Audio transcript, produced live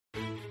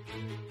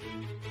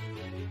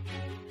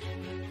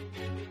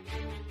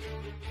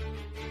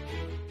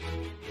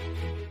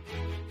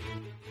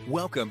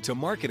Welcome to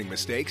Marketing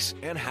Mistakes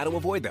and How to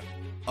Avoid Them,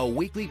 a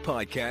weekly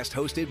podcast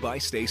hosted by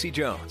Stacey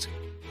Jones,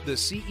 the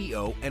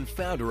CEO and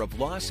founder of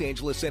Los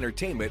Angeles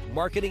entertainment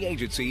marketing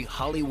agency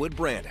Hollywood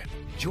Branded.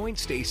 Join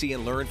Stacey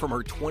and learn from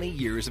her 20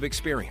 years of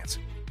experience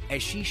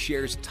as she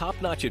shares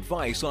top-notch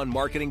advice on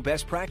marketing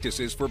best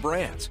practices for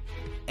brands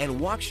and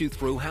walks you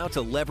through how to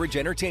leverage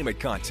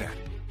entertainment content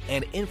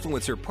and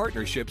influencer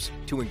partnerships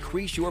to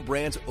increase your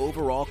brand's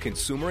overall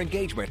consumer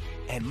engagement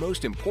and,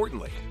 most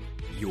importantly,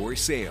 your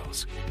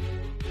sales.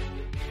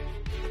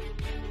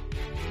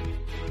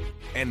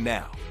 And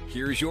now,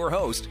 here's your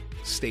host,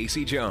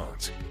 Stacey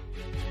Jones.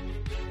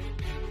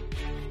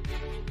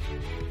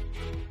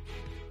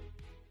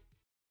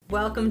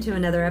 Welcome to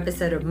another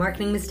episode of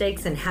Marketing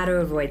Mistakes and How to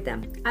Avoid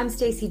Them. I'm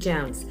Stacey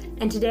Jones,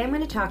 and today I'm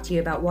going to talk to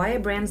you about why a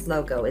brand's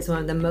logo is one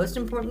of the most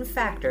important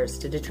factors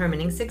to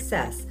determining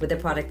success with a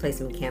product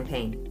placement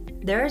campaign.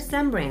 There are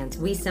some brands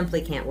we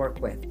simply can't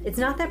work with. It's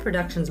not that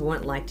productions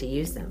won't like to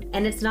use them,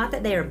 and it's not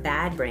that they are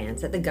bad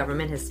brands that the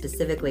government has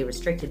specifically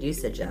restricted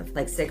usage of,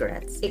 like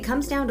cigarettes. It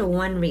comes down to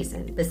one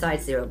reason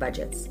besides zero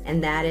budgets,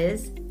 and that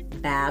is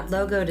bad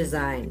logo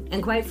design.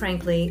 And quite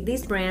frankly,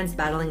 these brands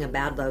battling a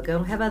bad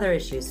logo have other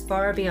issues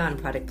far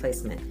beyond product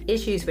placement,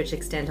 issues which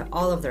extend to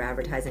all of their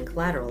advertising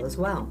collateral as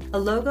well. A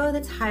logo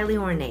that's highly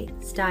ornate,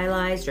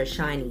 stylized, or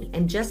shiny,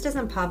 and just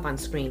doesn't pop on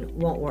screen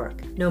won't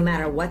work. No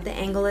matter what the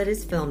angle it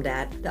is filmed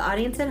at, the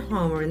audience at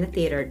home or in the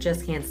theater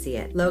just can't see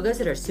it. Logos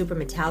that are super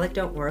metallic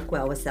don't work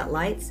well with set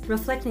lights,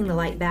 reflecting the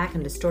light back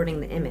and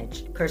distorting the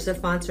image. Cursive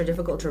fonts are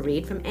difficult to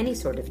read from any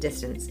sort of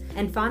distance,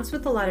 and fonts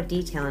with a lot of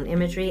detail and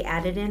imagery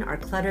added in are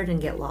cluttered and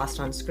get lost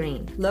on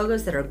screen.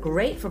 Logos that are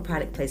great for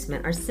product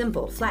placement are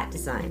simple, flat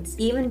designs.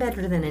 Even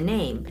better than a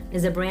name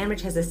is a brand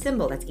which has a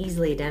symbol that's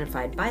easily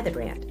identified by the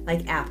brand,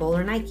 like Apple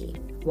or Nike.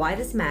 Why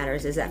this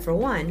matters is that, for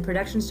one,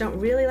 productions don't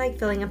really like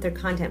filling up their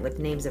content with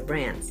names of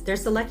brands. They're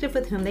selective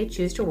with whom they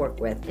choose to work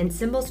with, and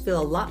symbols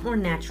feel a lot more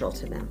natural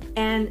to them.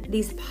 And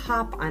these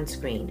pop on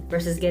screen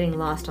versus getting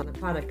lost on the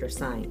product or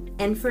sign.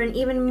 And for an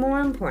even more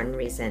important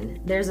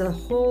reason, there's a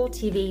whole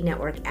TV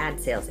network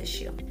ad sales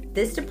issue.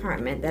 This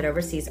department that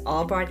oversees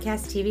all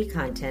broadcast TV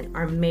content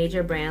are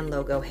major brand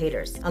logo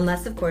haters,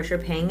 unless of course you're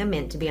paying a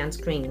mint to be on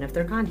screen of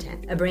their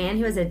content. A brand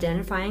who has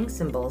identifying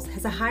symbols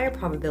has a higher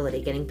probability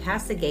getting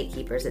past the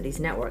gatekeepers at these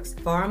networks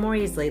far more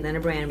easily than a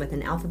brand with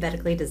an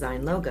alphabetically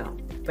designed logo.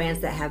 Brands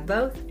that have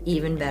both,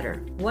 even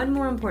better. One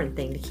more important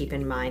thing to keep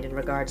in mind in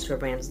regards to a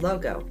brand's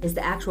logo is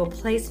the actual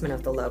placement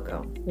of the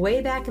logo.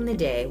 Way back in the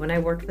day when I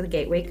worked with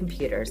Gateway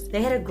Computers,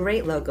 they had a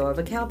great logo of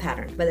a cow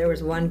pattern, but there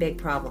was one big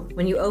problem.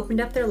 When you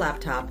opened up their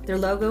laptop, their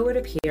logo would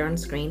appear on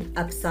screen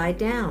upside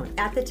down.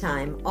 At the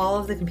time, all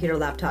of the computer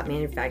laptop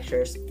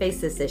manufacturers faced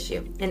this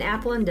issue, and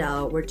Apple and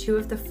Dell were two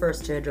of the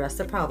first to address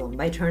the problem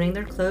by turning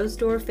their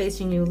closed-door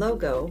facing you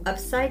logo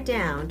upside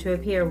down to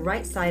appear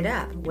right side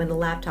up when the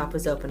laptop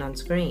was open on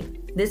screen.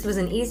 This was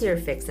an easier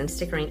fix than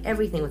stickering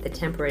everything with a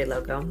temporary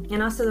logo,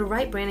 and also the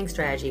right branding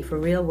strategy for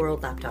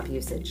real-world laptop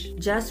usage.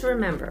 Just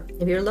remember,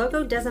 if your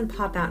logo doesn't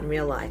pop out in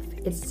real life,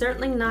 it's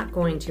certainly not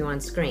going to on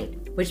screen,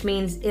 which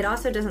means it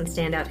also doesn't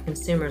stand out to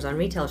consumers on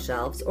retail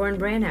shelves or in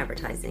brand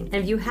advertising.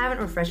 And if you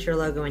haven't refreshed your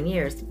logo in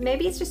years,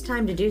 maybe it's just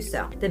time to do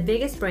so. The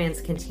biggest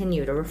brands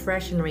continue to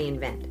refresh and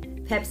reinvent.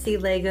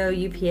 Pepsi, Lego,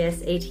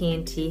 UPS,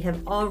 AT&T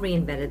have all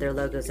reinvented their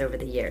logos over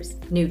the years.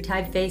 New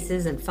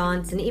typefaces and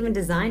fonts and even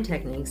design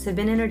techniques have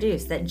been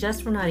introduced that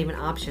just were not even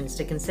options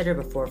to consider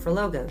before for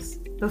logos.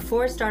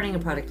 Before starting a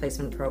product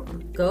placement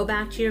program, go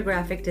back to your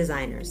graphic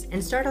designers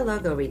and start a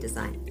logo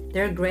redesign.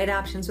 There are great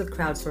options with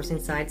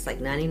crowdsourcing sites like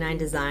 99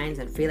 Designs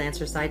and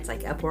freelancer sites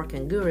like Upwork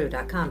and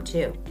Guru.com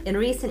too. In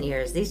recent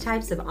years, these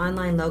types of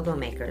online logo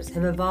makers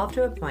have evolved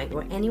to a point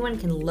where anyone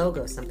can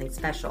logo something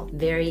special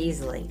very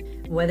easily.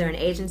 Whether an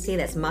agency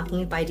that's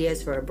mucking up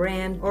ideas for a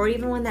brand, or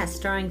even when that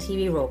starring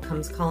TV role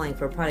comes calling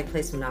for a product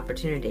placement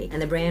opportunity,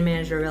 and the brand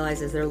manager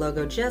realizes their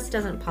logo just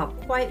doesn't pop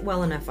quite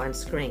well enough on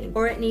screen,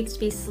 or it needs to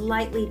be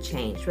slightly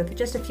changed with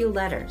just a few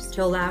letters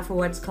to allow for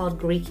what's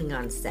called Greeking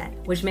on set,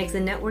 which makes the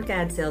network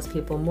ad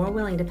salespeople more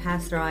willing to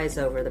pass their eyes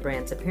over the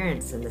brand's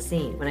appearance in the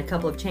scene when a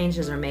couple of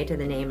changes are made to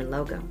the name and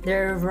logo.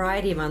 There are a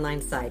variety of online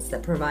sites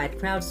that provide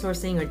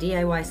crowdsourcing or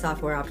DIY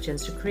software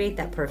options to create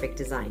that perfect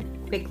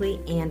design,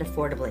 quickly and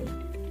affordably.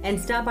 And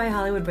stop by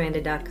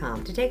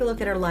HollywoodBranded.com to take a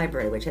look at our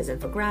library, which has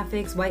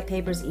infographics, white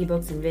papers,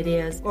 ebooks, and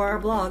videos, or our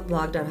blog,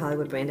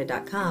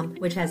 blog.hollywoodbranded.com,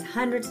 which has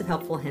hundreds of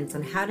helpful hints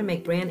on how to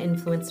make brand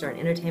influencer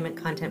and entertainment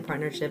content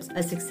partnerships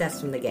a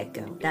success from the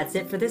get-go. That's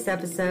it for this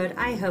episode.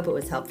 I hope it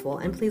was helpful,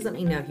 and please let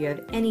me know if you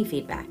have any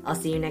feedback. I'll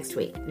see you next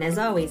week. And as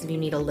always, if you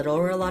need a little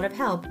or a lot of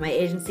help, my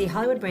agency,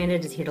 Hollywood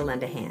Branded, is here to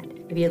lend a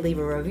hand. If you'd leave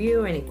a review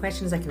or any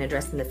questions I can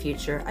address in the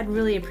future, I'd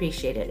really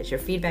appreciate it, as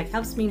your feedback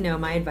helps me know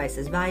my advice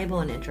is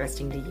valuable and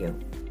interesting to you.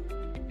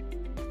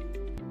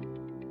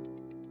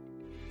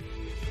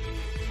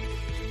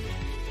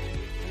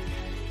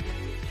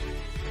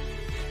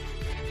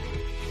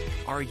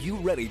 Are you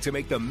ready to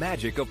make the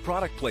magic of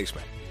product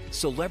placement,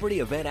 celebrity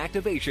event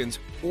activations,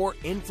 or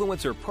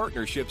influencer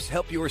partnerships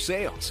help your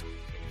sales?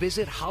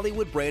 Visit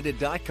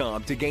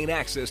HollywoodBranded.com to gain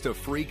access to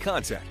free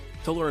content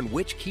to learn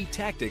which key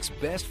tactics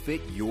best fit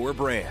your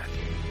brand.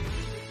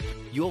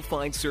 You'll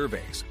find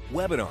surveys,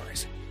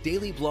 webinars,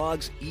 daily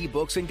blogs,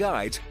 ebooks, and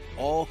guides,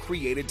 all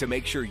created to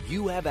make sure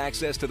you have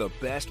access to the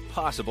best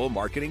possible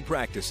marketing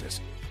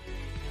practices.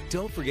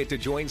 Don't forget to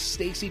join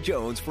Stacey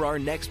Jones for our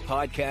next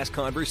podcast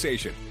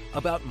conversation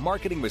about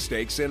marketing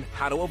mistakes and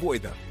how to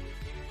avoid them.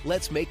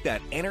 Let's make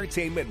that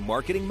entertainment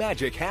marketing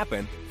magic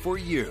happen for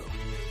you.